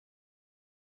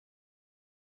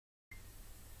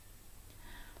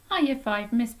Hi Year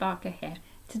 5, Miss Barker here.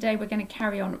 Today we're going to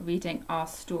carry on reading our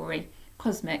story,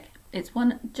 Cosmic. It's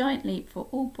One Giant Leap for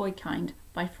All Boykind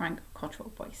by Frank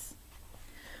Cottrell Boyce.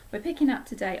 We're picking up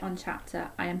today on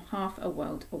chapter I Am Half a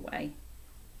World Away.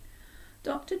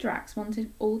 Dr. Drax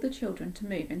wanted all the children to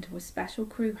move into a special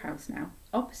crew house now,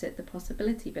 opposite the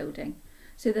Possibility Building,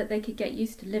 so that they could get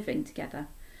used to living together,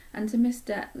 and to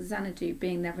Mr. Xanadu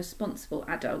being their responsible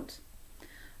adult.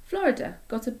 Florida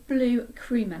got a blue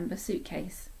crew member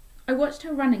suitcase. I watched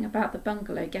her running about the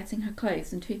bungalow getting her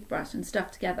clothes and toothbrush and stuff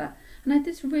together, and I had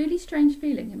this really strange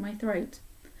feeling in my throat.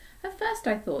 At first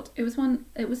I thought it was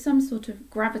some sort of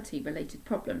gravity-related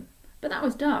problem, but that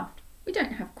was daft. We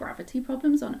don't have gravity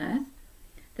problems on Earth.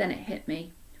 Then it hit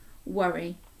me.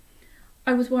 Worry.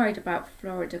 I was worried about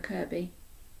Florida Kirby.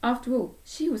 After all,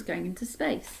 she was going into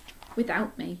space,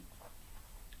 without me.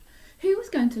 Who was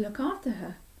going to look after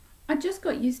her? I'd just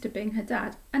got used to being her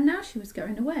dad, and now she was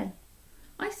going away.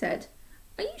 I said,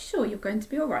 "Are you sure you're going to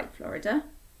be all right, Florida?"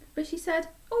 But she said,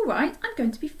 "All right, I'm going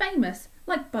to be famous,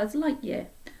 like Buzz Lightyear,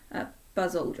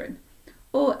 Buzz Aldrin,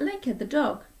 or Laika the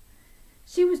dog."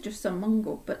 She was just some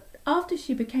mongrel, but after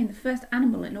she became the first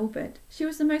animal in orbit, she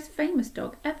was the most famous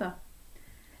dog ever.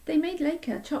 They made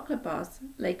Laika chocolate bars,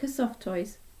 Laika soft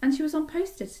toys, and she was on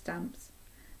postage stamps.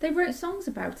 They wrote songs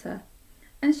about her,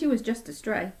 and she was just a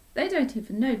stray. They don't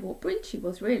even know what breed she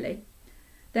was, really.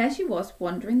 There she was,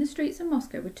 wandering the streets of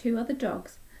Moscow with two other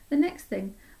dogs. The next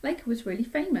thing, Laika was really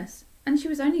famous, and she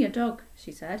was only a dog,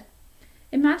 she said.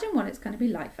 Imagine what it's going to be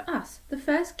like for us, the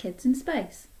first kids in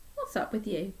space. What's up with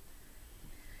you?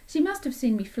 She must have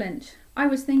seen me flinch. I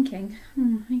was thinking,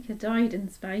 Laika died in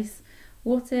space.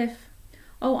 What if...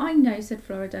 "Oh, I know," said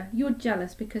Florida. "You're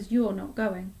jealous because you're not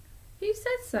going." "Who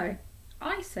says so?"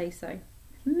 "I say so."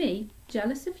 "Me?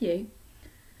 Jealous of you?"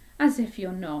 "As if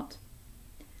you're not."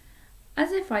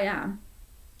 "As if I am."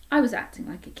 I was acting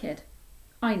like a kid.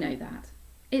 I know that.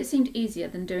 It seemed easier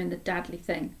than doing the dadly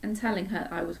thing and telling her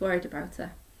I was worried about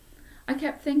her. I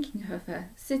kept thinking of her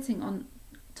sitting on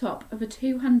top of a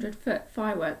 200-foot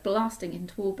firework blasting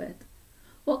into orbit.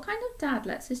 What kind of dad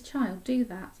lets his child do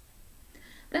that?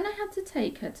 Then I had to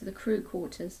take her to the crew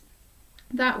quarters.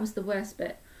 That was the worst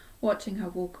bit, watching her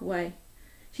walk away.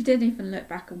 She didn't even look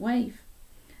back and wave.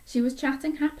 She was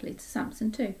chatting happily to Samson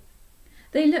too.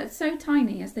 They looked so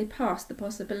tiny as they passed the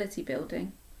Possibility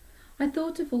Building. I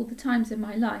thought of all the times in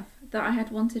my life that I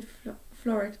had wanted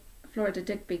Florida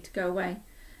Digby to go away,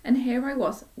 and here I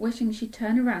was wishing she'd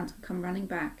turn around and come running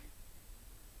back.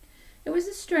 It was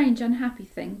a strange, unhappy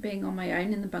thing being on my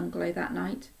own in the bungalow that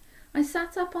night. I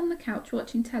sat up on the couch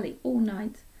watching telly all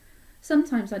night.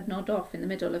 Sometimes I'd nod off in the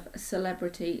middle of a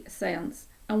celebrity séance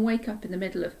and wake up in the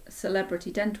middle of a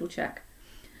celebrity dental check,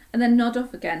 and then nod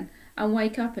off again and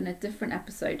wake up in a different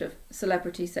episode of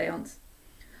Celebrity Séance.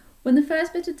 When the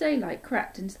first bit of daylight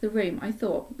crept into the room, I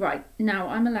thought, right, now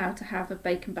I'm allowed to have a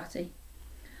bacon butty.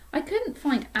 I couldn't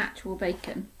find actual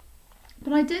bacon,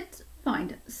 but I did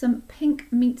find some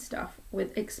pink meat stuff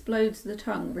with "Explodes the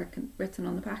Tongue" written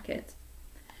on the packet.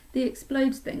 The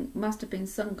 "explodes" thing must have been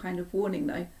some kind of warning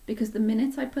though, because the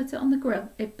minute I put it on the grill,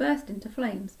 it burst into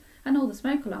flames and all the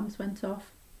smoke alarms went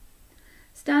off.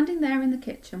 Standing there in the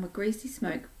kitchen with greasy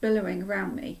smoke billowing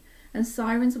around me and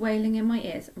sirens wailing in my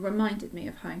ears reminded me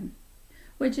of home,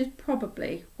 which is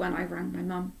probably when I rang my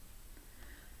mum.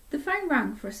 The phone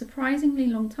rang for a surprisingly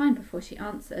long time before she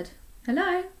answered.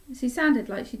 "Hello?" She sounded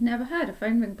like she'd never heard a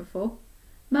phone ring before.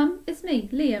 "Mum, it's me,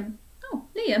 Liam." "Oh,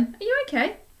 Liam, are you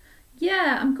okay?"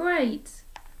 "Yeah, I'm great."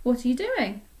 "What are you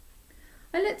doing?"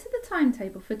 I looked at the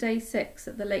timetable for day 6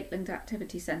 at the Lakeland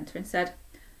Activity Centre and said,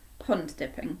 "Pond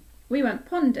dipping. We went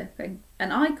pond dipping,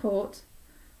 and I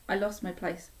lost my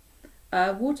place.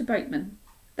 A water boatman.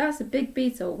 That's a big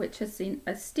beetle which has seen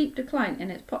a steep decline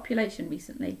in its population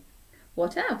recently."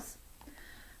 "What else?"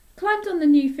 "Climbed on the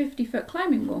new 50-foot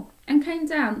climbing wall and came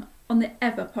down on the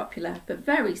ever-popular but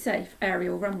very safe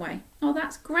aerial runway." "Oh,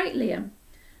 that's great, Liam.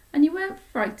 And you weren't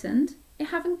frightened? It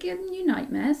haven't given you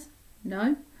nightmares?"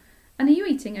 "No." "And are you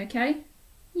eating okay?"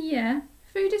 "Yeah.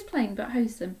 Food is plain but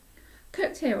wholesome.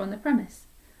 Cooked here on the premise.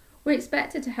 We're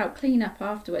expected to help clean up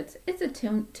afterwards. It's a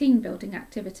team-building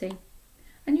activity."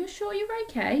 "And you're sure you're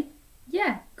okay?"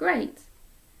 "Yeah, great."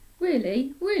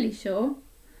 "Really? Really sure?"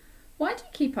 "Why do you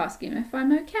keep asking if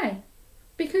I'm okay?"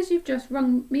 "Because you've just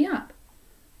rung me up."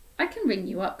 "I can ring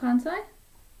you up, can't I?"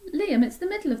 "Liam, it's the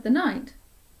middle of the night."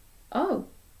 Oh,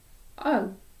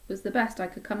 was the best I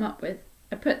could come up with.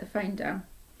 I put the phone down.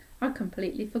 I'd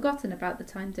completely forgotten about the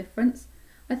time difference.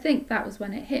 I think that was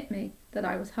when it hit me that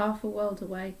I was half a world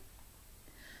away.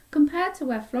 Compared to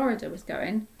where Florida was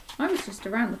going, I was just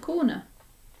around the corner.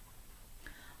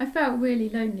 I felt really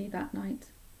lonely that night.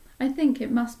 I think it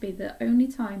must be the only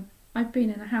time I've been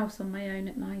in a house on my own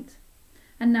at night.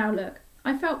 And now look,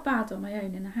 I felt bad on my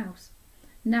own in a house.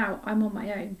 Now I'm on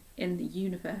my own in the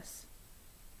universe.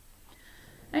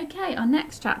 Okay, our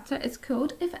next chapter is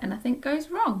called If Anything Goes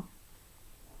Wrong.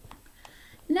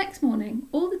 Next morning,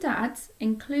 all the dads,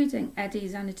 including Eddie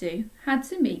Xanadu, had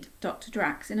to meet Dr.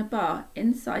 Drax in a bar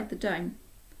inside the dome.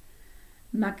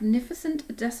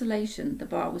 Magnificent Desolation, the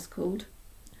bar was called.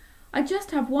 I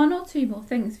just have 1 or 2 more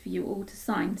things for you all to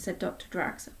sign, said Dr.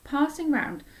 Drax, passing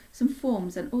round some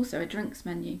forms and also a drinks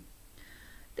menu.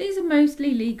 These are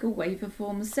mostly legal waiver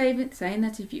forms saying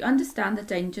that if you understand the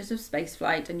dangers of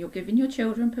spaceflight and you're giving your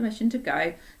children permission to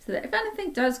go, so that if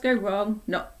anything does go wrong,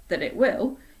 not that it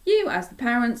will, you as the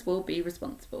parents will be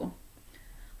responsible.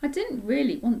 I didn't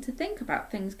really want to think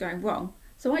about things going wrong,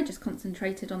 so I just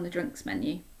concentrated on the drinks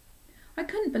menu. I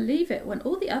couldn't believe it when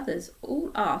all the others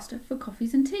all asked for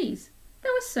coffees and teas.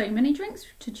 There were so many drinks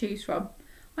to choose from.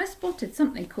 I spotted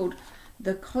something called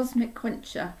the Cosmic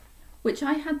Quencher, which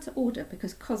I had to order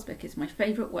because cosmic is my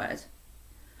favourite word.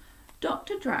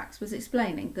 Dr. Drax was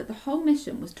explaining that the whole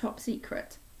mission was top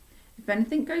secret. If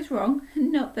anything goes wrong,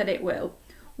 not that it will,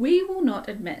 we will not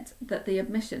admit that the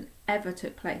mission ever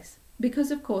took place, because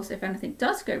of course if anything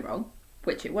does go wrong,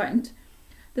 which it won't,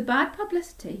 the bad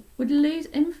publicity would lose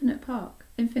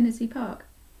Infinity Park.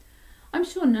 I'm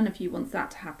sure none of you wants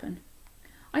that to happen.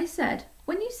 I said,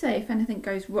 when you say if anything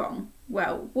goes wrong,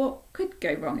 well, what could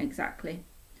go wrong exactly?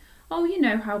 Oh, you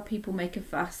know how people make a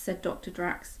fuss, said Dr.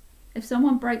 Drax. If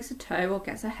someone breaks a toe or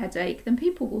gets a headache, then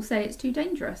people will say it's too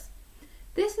dangerous.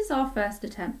 This is our first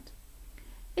attempt.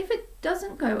 If it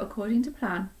doesn't go according to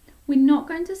plan, we're not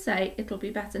going to say it'll be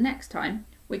better next time.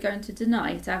 We're going to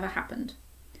deny it ever happened.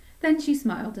 Then she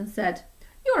smiled and said,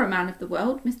 You're a man of the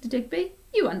world, Mr. Digby.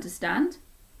 You understand.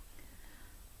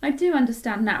 I do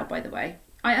understand now, by the way.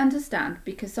 I understand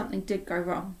because something did go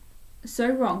wrong. So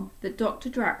wrong that Dr.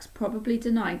 Drax probably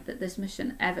denied that this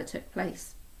mission ever took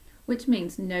place, which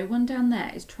means no one down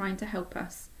there is trying to help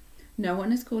us. No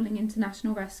one is calling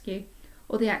International Rescue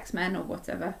or the X-Men or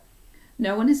whatever.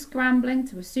 No one is scrambling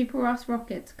to a super-fast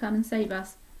rocket to come and save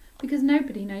us because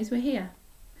nobody knows we're here.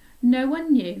 No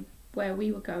one knew where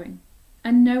we were going,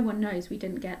 and no one knows we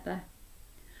didn't get there.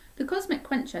 The Cosmic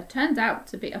Quencher turned out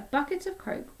to be a bucket of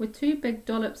Coke with 2 big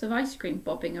dollops of ice cream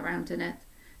bobbing around in it,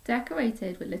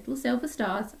 decorated with little silver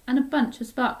stars and a bunch of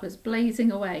sparklers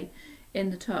blazing away in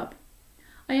the tub.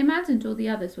 I imagined all the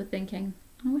others were thinking,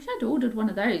 I wish I'd ordered one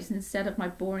of those instead of my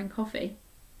boring coffee.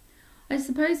 I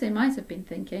suppose they might have been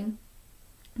thinking,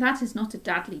 that is not a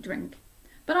dadly drink,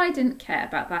 but I didn't care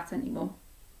about that anymore.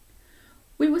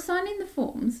 We were signing the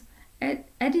forms.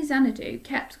 Eddie Xanadu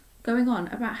kept going on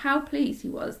about how pleased he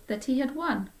was that he had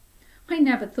won. I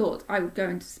never thought I would go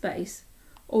into space,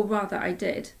 or rather I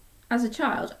did. As a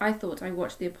child, I thought I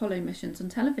watched the Apollo missions on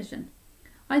television.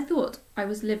 I thought I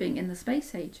was living in the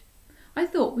space age. I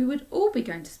thought we would all be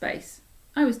going to space.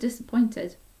 I was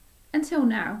disappointed. Until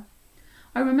now.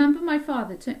 I remember my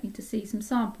father took me to see some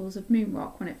samples of moon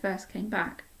rock when it first came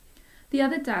back. The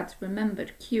other dads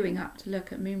remembered queuing up to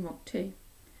look at moon rock too.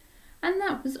 And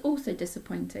that was also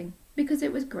disappointing, because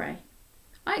it was grey.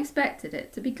 I expected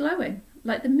it to be glowing,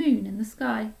 like the moon in the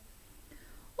sky.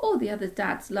 All the other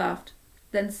dads laughed.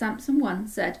 Then Samson 1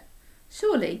 said,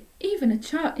 Surely even a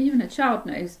child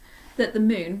knows that the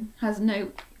moon has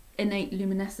no innate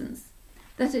luminescence,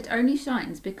 that it only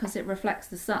shines because it reflects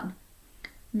the sun.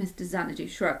 Mr. Xanadu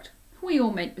shrugged. We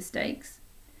all make mistakes.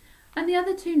 And the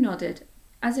other 2 nodded,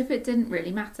 as if it didn't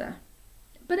really matter.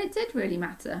 But it did really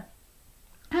matter.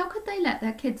 How could they let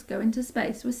their kids go into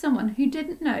space with someone who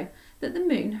didn't know that the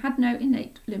moon had no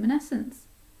innate luminescence?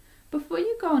 Before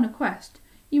you go on a quest,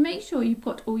 you make sure you've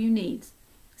got all you need.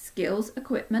 Skills,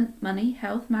 equipment, money,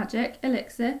 health, magic,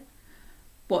 elixir.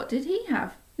 What did he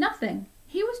have? Nothing.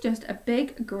 He was just a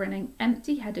big, grinning,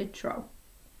 empty-headed troll.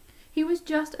 He was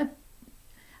just a...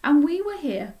 And we were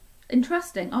here,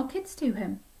 entrusting our kids to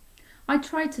him. I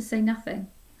tried to say nothing.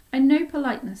 I know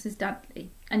politeness is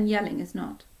dadly, and yelling is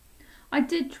not. I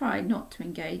did try not to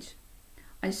engage.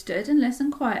 I stood and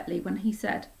listened quietly when he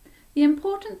said, The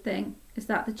important thing is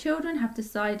that the children have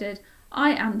decided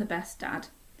I am the best dad.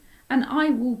 And I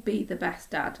will be the best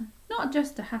dad, not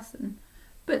just to Hassan,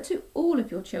 but to all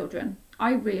of your children,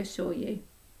 I reassure you.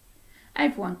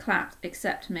 Everyone clapped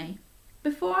except me.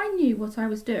 Before I knew what I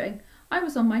was doing, I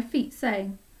was on my feet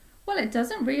saying, Well, it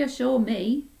doesn't reassure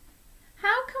me.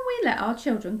 How can we let our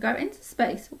children go into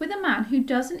space with a man who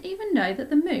doesn't even know that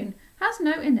the moon has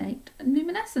no innate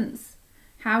luminescence?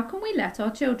 How can we let our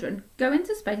children go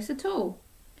into space at all?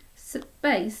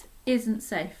 Space isn't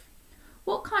safe.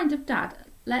 What kind of dad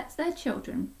lets their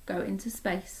children go into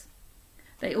space?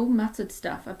 They all muttered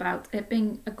stuff about it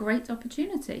being a great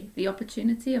opportunity, the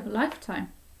opportunity of a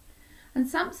lifetime. And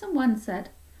Samson one said,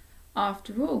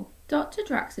 "After all, Dr.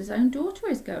 Drax's own daughter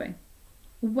is going."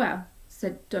 "Well,"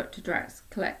 said Dr. Drax,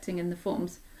 collecting in the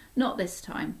forms, "not this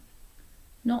time."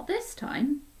 "Not this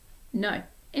time?" "No.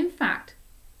 In fact,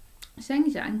 Sheng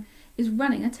Zhang is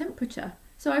running a temperature,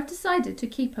 so I've decided to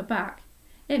keep her back.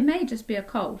 It may just be a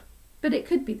cold, but it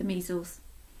could be the measles."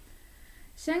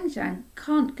 "Sheng Zhang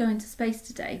can't go into space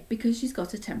today because she's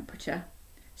got a temperature.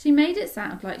 She made it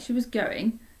sound like she was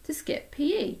going to skip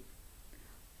PE."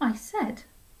 I said,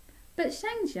 "But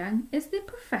Sheng Zhang is the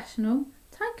professional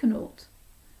taikonaut."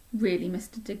 "Really,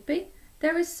 Mr. Digby,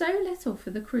 there is so little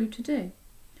for the crew to do.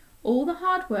 All the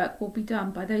hard work will be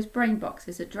done by those brain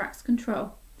boxes at Drax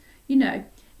Control. You know,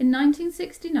 in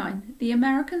 1969, the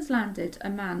Americans landed a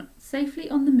man safely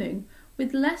on the moon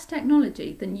with less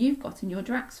technology than you've got in your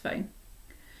Drax phone.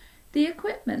 The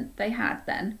equipment they had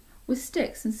then was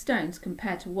sticks and stones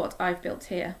compared to what I've built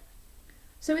here.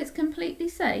 So it's completely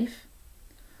safe.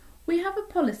 We have a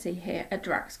policy here at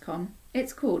DraxCon.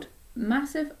 It's called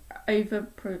massive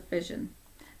overprovision.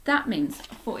 That means,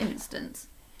 for instance,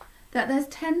 that there's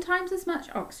 10 times as much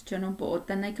oxygen on board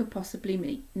than they could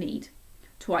possibly need,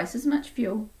 twice as much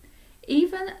fuel.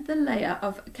 Even the layer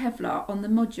of Kevlar on the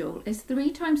module is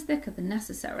 3 times thicker than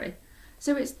necessary,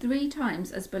 so it's 3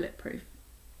 times as bulletproof."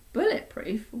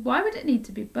 "Bulletproof? Why would it need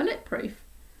to be bulletproof?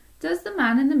 Does the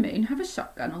man in the moon have a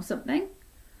shotgun or something?"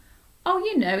 "Oh,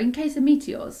 you know, in case of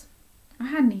meteors." "I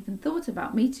hadn't even thought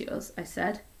about meteors," I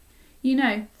said. "You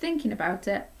know, thinking about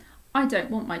it, I don't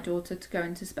want my daughter to go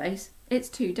into space. It's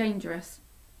too dangerous.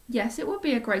 Yes, it would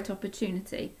be a great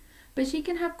opportunity, but she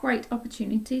can have great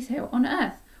opportunities here on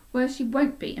Earth, where she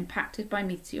won't be impacted by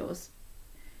meteors."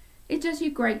 "It does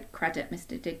you great credit,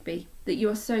 Mr. Digby, that you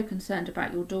are so concerned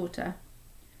about your daughter."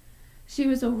 She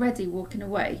was already walking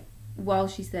away while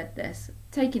she said this,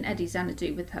 taking Eddie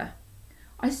Xanadu with her.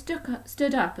 I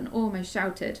stood up and almost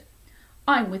shouted,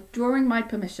 "I'm withdrawing my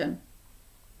permission."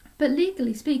 "But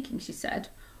legally speaking," she said,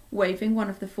 waving one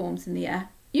of the forms in the air,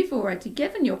 "you've already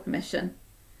given your permission.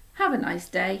 Have a nice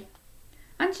day."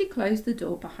 And she closed the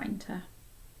door behind her.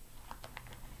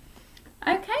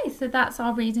 Okay, so that's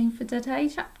our reading for today,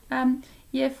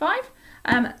 Year 5.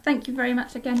 Thank you very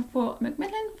much again for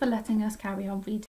Macmillan for letting us carry on reading.